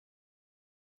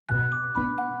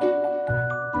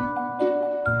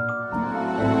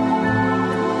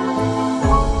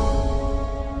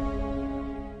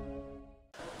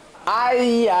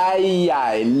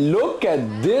Ay, look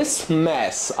at this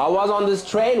mess. I was on this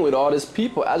train with all these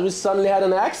people as we suddenly had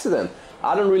an accident.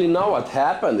 I don't really know what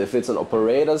happened, if it's an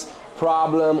operator's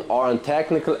problem or a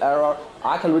technical error.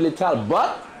 I can't really tell,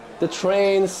 but the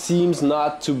train seems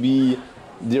not to be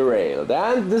derailed.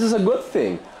 And this is a good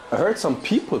thing. I heard some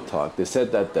people talk. They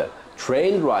said that the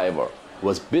train driver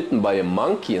was bitten by a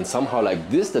monkey and somehow like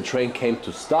this the train came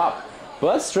to stop.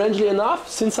 But strangely enough,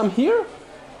 since I'm here,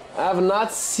 I have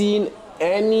not seen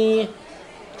any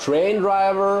train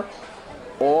driver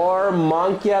or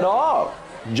monkey at all.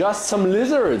 Just some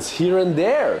lizards here and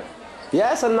there.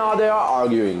 Yes, and now they are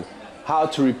arguing how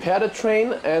to repair the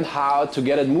train and how to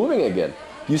get it moving again.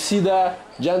 You see the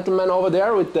gentleman over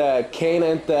there with the cane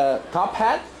and the top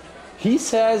hat? He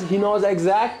says he knows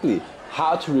exactly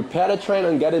how to repair the train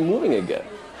and get it moving again.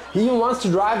 He even wants to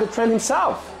drive the train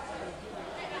himself.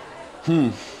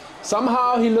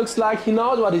 Somehow he looks like he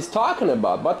knows what he's talking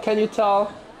about, but can you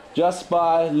tell just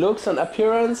by looks and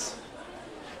appearance?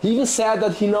 He even said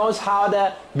that he knows how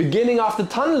the beginning of the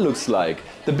tunnel looks like.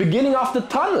 The beginning of the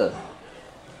tunnel.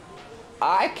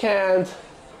 I can't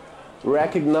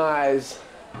recognize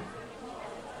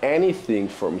anything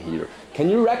from here.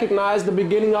 Can you recognize the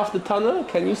beginning of the tunnel?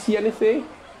 Can you see anything?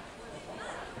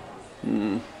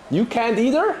 You can't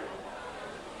either?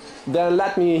 Then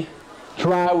let me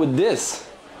try with this.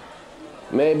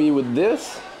 Maybe with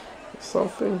this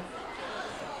something.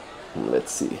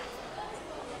 Let's see.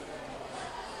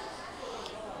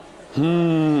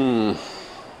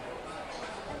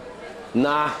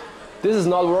 Nah, this is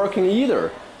not working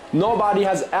either. Nobody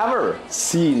has ever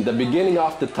seen the beginning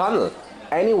of the tunnel.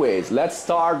 Anyways, let's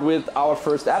start with our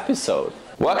first episode.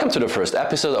 Welcome to the first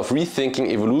episode of Rethinking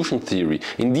Evolution Theory.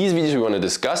 In these videos we want to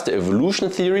discuss the evolution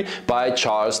theory by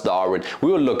Charles Darwin.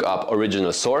 We will look up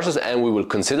original sources and we will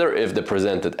consider if the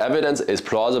presented evidence is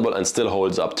plausible and still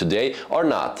holds up today or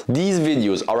not. These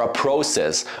videos are a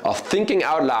process of thinking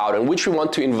out loud in which we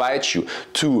want to invite you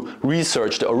to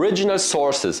research the original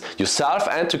sources yourself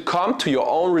and to come to your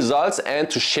own results and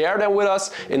to share them with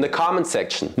us in the comment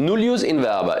section. Nullius in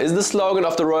verba is the slogan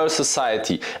of the Royal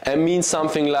Society and means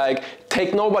something like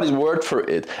take nobody's word for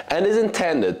it, and is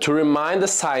intended to remind the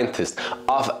scientist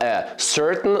of a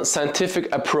certain scientific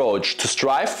approach to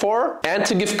strive for and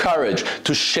to give courage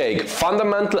to shake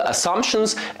fundamental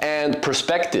assumptions and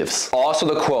perspectives. Also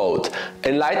the quote,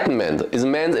 "Enlightenment is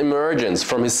man's emergence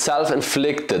from his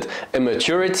self-inflicted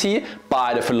immaturity"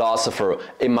 by the philosopher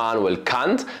Immanuel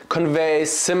Kant conveys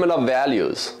similar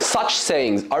values. Such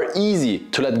sayings are easy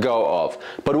to let go of,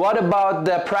 but what about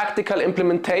the practical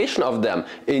implementation of them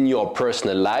in your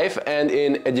personal life and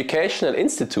in educational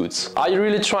institutes? Are you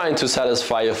really trying to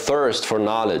satisfy your thirst for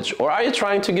knowledge, or are you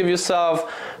trying to give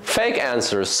yourself fake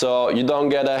answers so you don't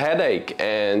get a headache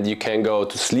and you can go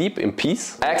to sleep in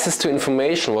peace? Access to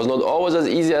information was not always as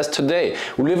easy as today.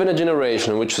 We live in a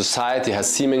generation in which society has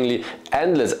seemingly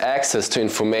endless access to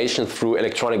information through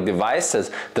electronic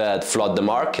devices that flood the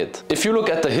market. If you look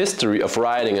at the history of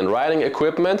writing and writing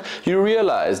equipment, you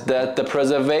realize that the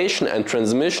preservation and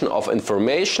transmission of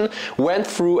information went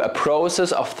through a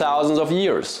process of thousands of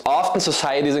years. Often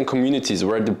societies and communities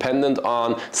were dependent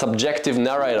on subjective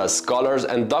narrators, scholars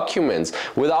and documents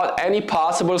without any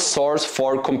possible source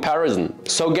for comparison.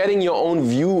 So getting your own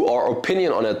view or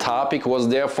opinion on a topic was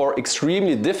therefore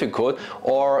extremely difficult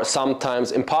or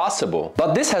sometimes impossible.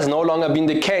 But this has no longer been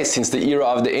the case since the era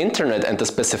of the internet, and the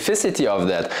specificity of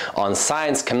that on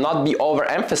science cannot be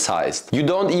overemphasized. You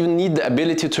don't even need the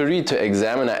ability to read to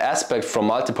examine an aspect from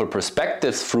multiple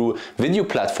perspectives through video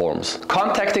platforms.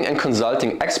 Contacting and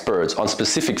consulting experts on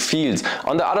specific fields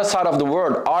on the other side of the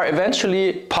world are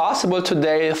eventually possible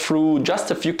today through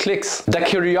just a few clicks. The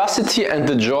curiosity and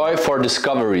the joy for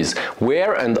discoveries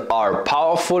were and are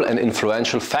powerful and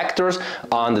influential factors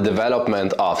on the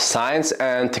development of science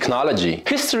and technology.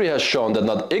 History has shown that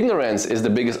not ignorance is the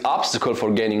biggest obstacle for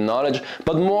gaining knowledge,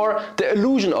 but more the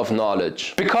illusion of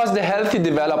knowledge. Because the healthy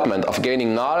development of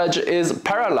gaining knowledge is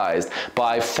paralyzed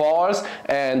by false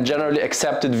and generally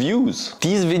accepted views.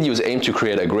 These videos aim to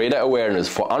create a greater awareness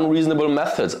for unreasonable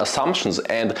methods, assumptions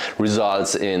and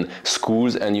results in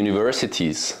schools and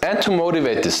universities, and to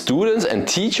motivate the students and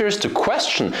teachers to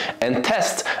question and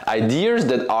test ideas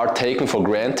that are taken for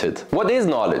granted. What is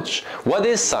knowledge? What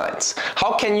is science?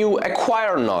 How can you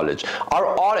acquire knowledge. Are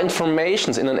all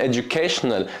informations in an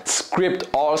educational script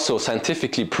also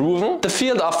scientifically proven? The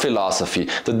field of philosophy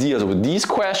that deals with these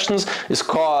questions is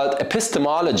called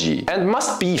epistemology and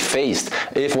must be faced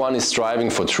if one is striving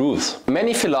for truth.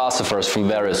 Many philosophers from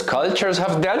various cultures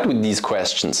have dealt with these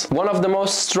questions. One of the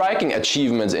most striking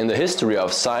achievements in the history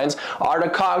of science are the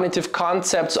cognitive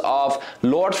concepts of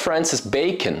Lord Francis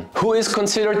Bacon, who is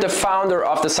considered the founder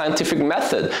of the scientific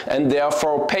method and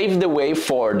therefore paved the way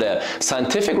for the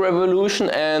scientific revolution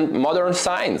and modern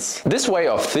science. This way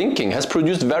of thinking has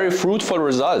produced very fruitful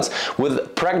results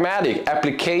with pragmatic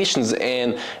applications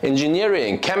in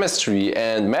engineering, chemistry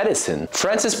and medicine.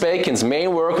 Francis Bacon's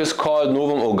main work is called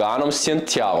Novum Organum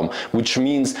Scientiarum, which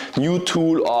means new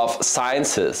tool of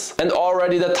sciences. And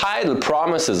already the title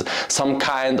promises some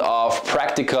kind of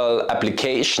practical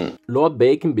application. Lord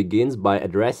Bacon begins by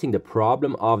addressing the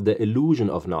problem of the illusion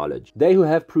of knowledge. They who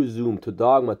have presumed to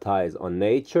dogmatize on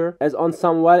nature as on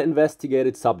some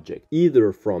well-investigated subject,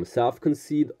 either from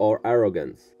self-conceit or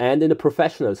arrogance, and in a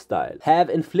professional style, have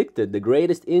inflicted the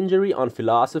greatest injury on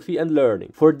philosophy and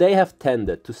learning, for they have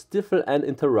tended to stifle and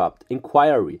interrupt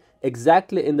inquiry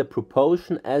exactly in the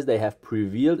proportion as they have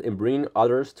prevailed in bringing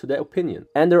others to their opinion,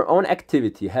 and their own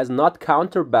activity has not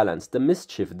counterbalanced the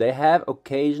mischief they have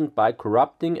occasioned by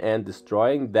corrupting and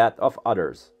destroying that of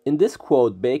others. In this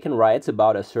quote, Bacon writes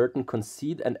about a certain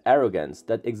conceit and arrogance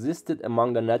that existed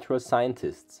among the natural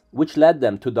scientists, which led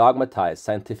them to dogmatize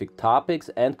scientific topics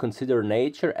and consider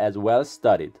nature as well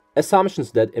studied.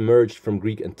 Assumptions that emerged from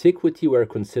Greek antiquity were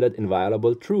considered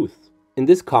inviolable truths. In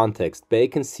this context,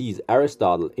 Bacon sees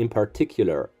Aristotle in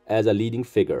particular as a leading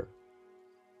figure.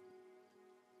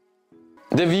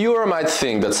 The viewer might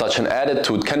think that such an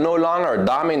attitude can no longer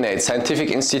dominate scientific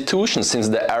institutions since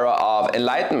the era of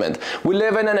enlightenment. We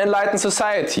live in an enlightened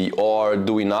society, or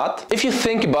do we not? If you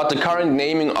think about the current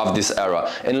naming of this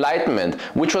era, enlightenment,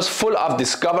 which was full of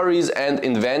discoveries and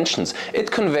inventions,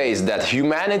 it conveys that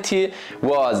humanity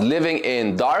was living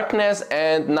in darkness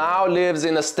and now lives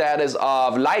in a status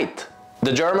of light.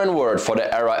 The German word for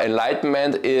the era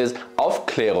Enlightenment is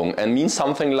Aufklärung and means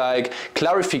something like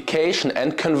clarification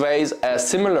and conveys a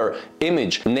similar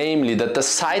image, namely that the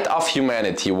sight of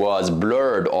humanity was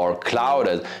blurred or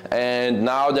clouded and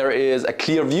now there is a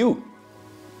clear view.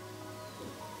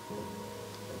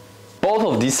 Both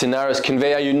of these scenarios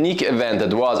convey a unique event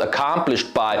that was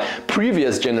accomplished by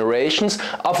previous generations,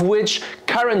 of which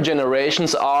current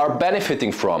generations are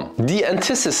benefiting from. The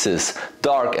antithesis,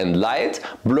 dark and light,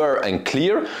 blur and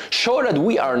clear, show that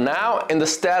we are now in the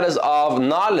status of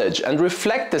knowledge and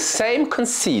reflect the same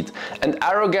conceit and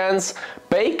arrogance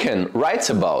Bacon writes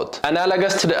about.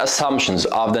 Analogous to the assumptions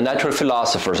of the natural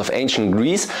philosophers of ancient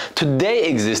Greece, today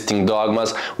existing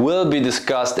dogmas will be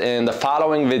discussed in the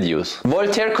following videos.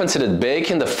 Voltaire considered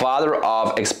Bacon the father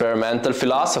of experimental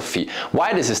philosophy.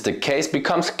 Why this is the case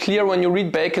becomes clear when you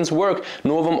read Bacon's work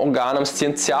Novum Organum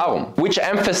Scientiarum, which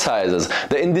emphasizes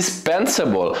the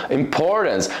indispensable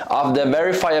importance of the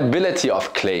verifiability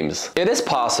of claims. It is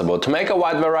possible to make a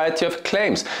wide variety of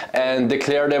claims and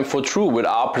declare them for true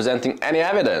without presenting any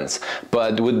evidence,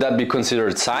 but would that be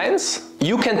considered science?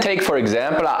 You can take, for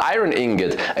example, an iron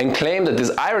ingot and claim that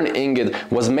this iron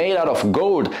ingot was made out of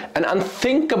gold an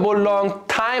unthinkable long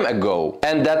time ago,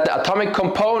 and that the atomic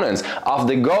components of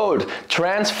the gold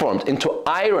transformed into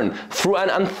iron through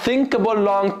an unthinkable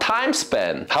long time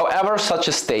span. However, such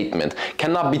a statement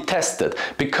cannot be tested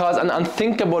because an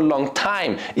unthinkable long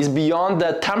time is beyond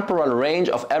the temporal range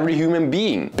of every human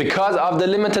being, because of the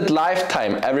limited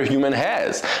lifetime every human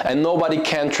has, and nobody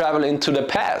can travel into the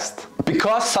past.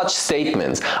 Because such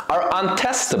statements are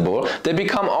untestable, they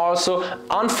become also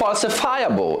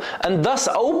unfalsifiable, and thus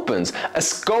opens a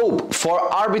scope for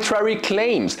arbitrary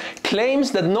claims,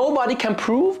 claims that nobody can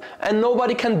prove and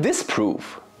nobody can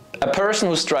disprove. A person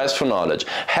who strives for knowledge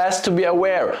has to be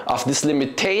aware of this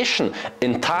limitation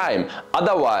in time,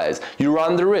 otherwise you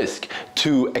run the risk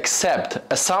to accept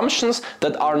assumptions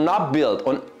that are not built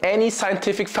on any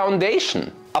scientific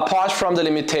foundation. Apart from the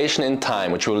limitation in time,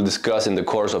 which we'll discuss in the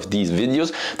course of these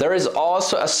videos, there is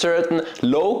also a certain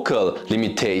local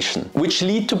limitation, which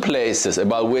lead to places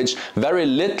about which very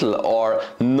little or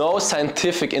no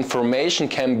scientific information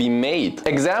can be made.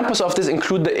 Examples of this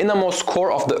include the innermost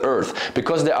core of the Earth,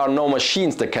 because there are no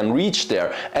machines that can reach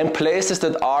there, and places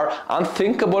that are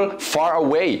unthinkable far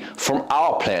away from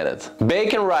our planet.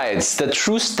 Bacon writes that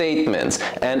true statements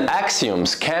and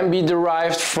axioms can be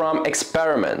derived from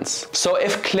experiments. So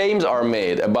if claims are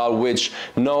made about which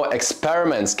no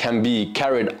experiments can be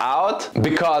carried out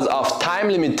because of time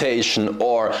limitation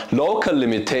or local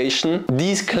limitation,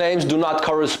 these claims do not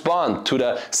correspond to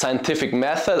the scientific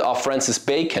method of Francis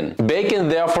Bacon. Bacon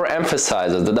therefore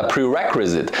emphasizes that the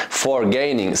prerequisite for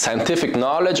gaining scientific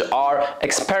knowledge are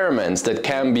experiments that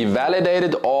can be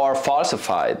validated or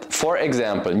falsified. For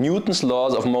example, Newton's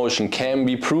laws of motion can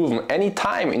be proven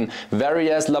anytime in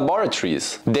various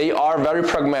laboratories. They are very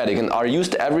pragmatic and are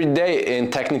used every day in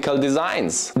technical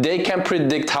designs. They can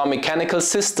predict how mechanical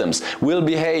systems will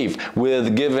behave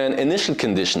with given initial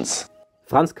conditions.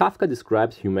 Franz Kafka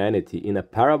describes humanity in a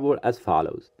parable as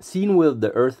follows. Seen with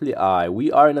the earthly eye, we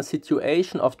are in a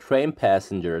situation of train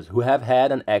passengers who have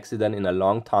had an accident in a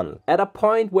long tunnel, at a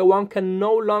point where one can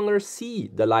no longer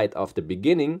see the light of the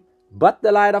beginning, but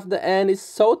the light of the end is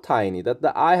so tiny that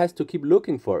the eye has to keep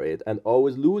looking for it and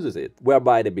always loses it,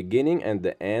 whereby the beginning and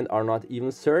the end are not even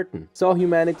certain. So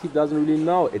humanity doesn't really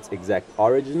know its exact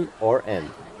origin or end.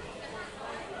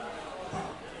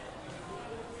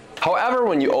 However,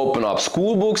 when you open up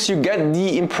school books, you get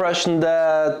the impression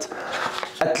that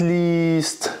at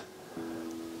least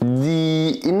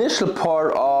the initial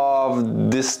part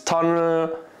of this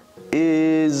tunnel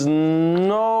is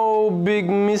no big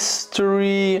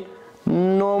mystery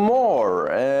no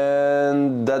more,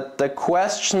 and that the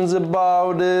questions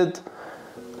about it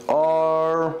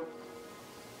are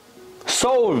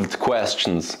solved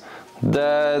questions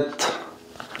that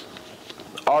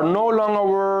are no longer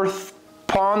worth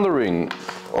pondering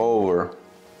over.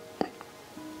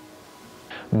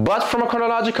 But from a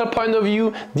chronological point of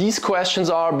view, these questions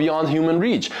are beyond human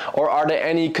reach. Or are there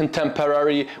any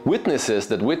contemporary witnesses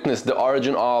that witnessed the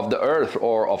origin of the earth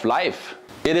or of life?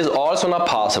 It is also not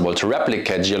possible to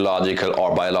replicate geological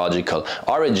or biological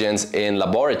origins in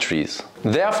laboratories.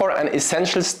 Therefore, an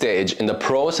essential stage in the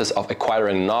process of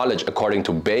acquiring knowledge, according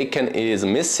to Bacon, is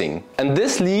missing. And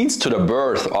this leads to the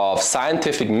birth of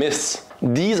scientific myths.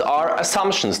 These are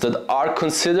assumptions that are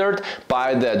considered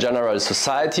by the general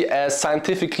society as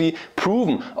scientifically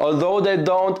proven, although they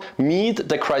don't meet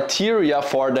the criteria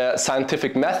for the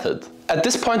scientific method. At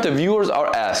this point, the viewers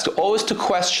are asked always to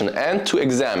question and to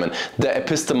examine the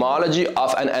epistemology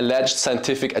of an alleged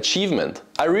scientific achievement.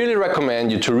 I really recommend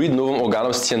you to read Novum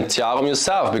Organum Scientiarum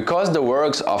yourself, because the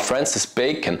works of Francis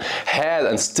Bacon had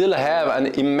and still have an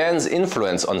immense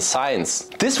influence on science.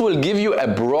 This will give you a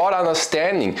broad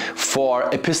understanding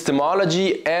for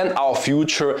epistemology and our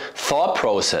future thought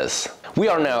process. We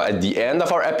are now at the end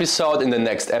of our episode. In the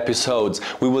next episodes,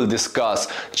 we will discuss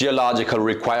geological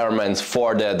requirements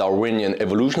for the Darwinian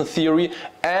evolution theory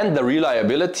and the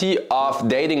reliability of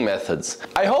dating methods.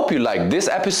 I hope you liked this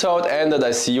episode and that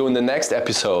I see you in the next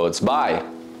episodes. Bye!